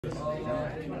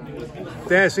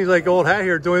Dan, it seems like old hat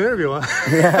here doing an interview, huh?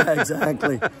 Yeah,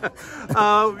 exactly.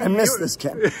 I miss this,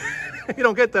 Ken. You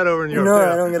don't get that over in Europe. No,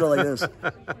 I don't get it like this.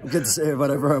 I get to say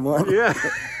whatever I want. Yeah.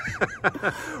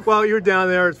 Well, you're down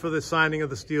there for the signing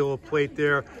of the steel plate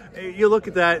there. You look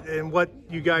at that and what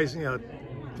you guys, you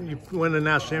win the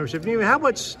national championship. How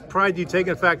much pride do you take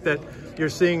in the fact that you're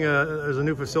seeing there's a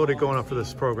new facility going up for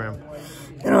this program?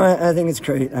 I think it's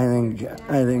great. I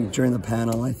think during the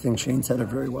panel, I think Shane said it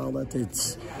very well that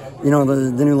it's, the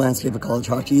new landscape of college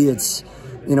hockey. It's,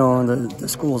 the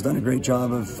school's done a great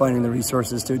job of finding the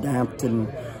resources to adapt and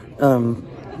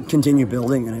continue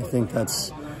building. And I think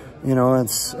that's,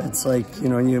 it's like,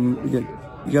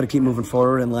 you got to keep moving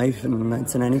forward in life, and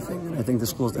that's in anything. And I think the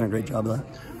school's done a great job of that.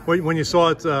 When you saw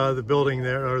it, the building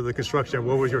there or the construction,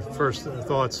 what was your first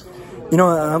thoughts? I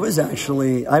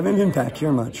haven't been back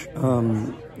here much.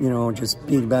 Just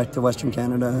being back to Western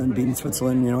Canada and being in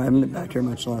Switzerland, I haven't been back here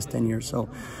much the last 10 years. So,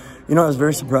 I was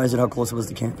very surprised at how close it was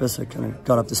to campus. I kind of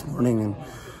got up this morning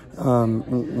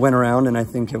and went around, and I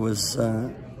think it was,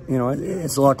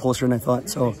 it's a lot closer than I thought.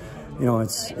 So,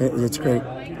 it's great.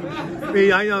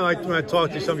 I know when I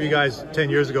talked to some of you guys 10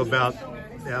 years ago about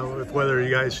whether you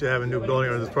guys should have a new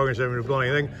building or this program should have a new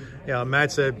building. I think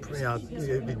Matt said,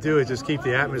 if you do it, just keep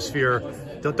the atmosphere.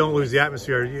 Don't lose the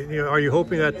atmosphere. Are you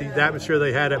hoping that the atmosphere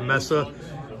they had at Mesa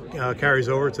carries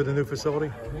over to the new facility?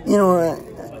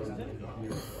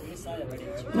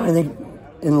 I think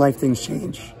in life things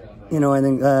change. I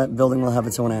think that building will have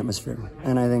its own atmosphere,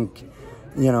 and I think,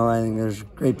 I think there's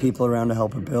great people around to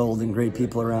help it build, and great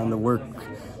people around to work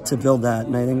to build that.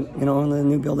 And I think, the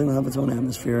new building will have its own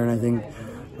atmosphere, and I think,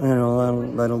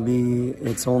 that'll be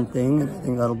its own thing, and I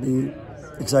think that'll be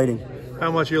exciting.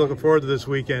 How much are you looking forward to this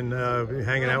weekend,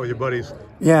 hanging out with your buddies?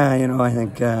 Yeah, I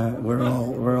think we're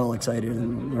all excited,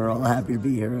 and we're all happy to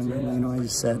be here. And I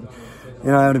just said,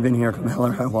 I would have been here come hell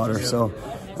or high water. So,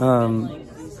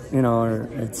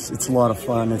 it's a lot of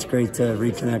fun. It's great to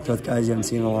reconnect with guys you haven't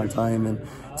seen in a long time, and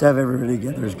to have everybody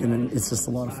together it's just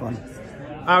a lot of fun.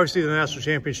 Obviously, the national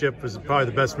championship was probably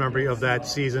the best memory of that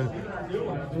season.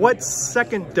 What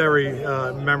secondary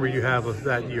memory you have of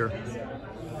that year?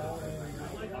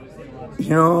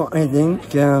 I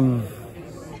think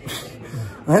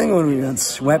when we got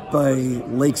swept by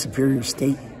Lake Superior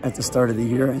State at the start of the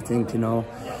year, I think, that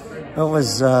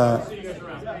was, that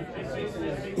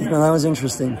was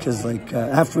interesting because,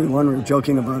 after we won, we were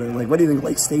joking about it. Like, what do you think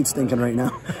Lake State's thinking right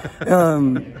now?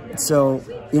 So,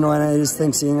 and I just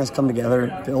think seeing us come together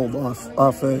and build off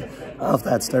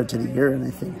that start to the year, and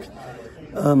I think,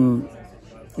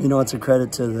 it's a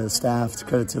credit to the staff, it's a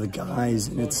credit to the guys,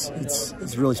 and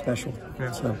it's really special.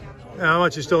 Yeah. So, how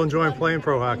much you still enjoying playing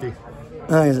pro hockey?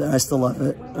 I still love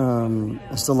it.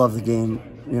 I still love the game.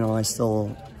 I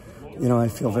still, I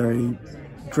feel very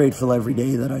grateful every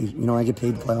day that I get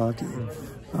paid to play hockey.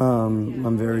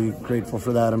 I'm very grateful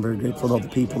for that. I'm very grateful to all the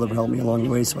people that have helped me along the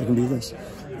way so I can do this.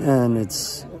 And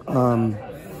it's,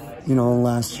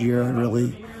 last year I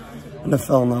really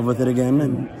fell in love with it again,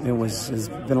 and it's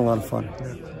been a lot of fun.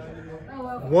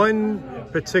 One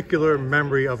particular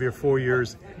memory of your 4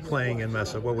 years playing in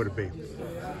Mesa, what would it be?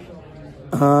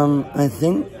 I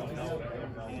think,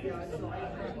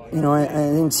 I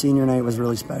think senior night was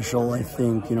really special. I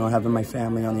think, having my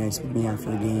family on the ice with me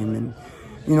after the game, and,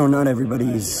 not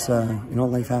everybody's,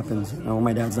 life happens.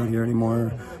 My dad's not here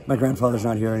anymore. My grandfather's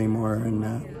not here anymore. And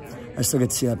I still get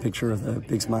to see that picture with a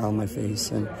big smile on my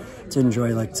face, and to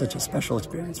enjoy such a special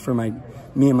experience for me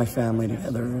and my family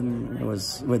together. And it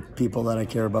was with people that I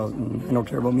care about and don't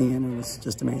care about me, and it was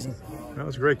just amazing. That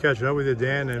was a great catching up with you,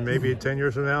 Dan, and maybe 10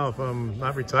 years from now, if I'm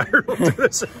not retired, we'll do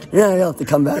this again. Yeah, you'll have to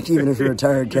come back even if you're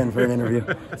retired, Ken, for an interview.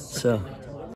 So.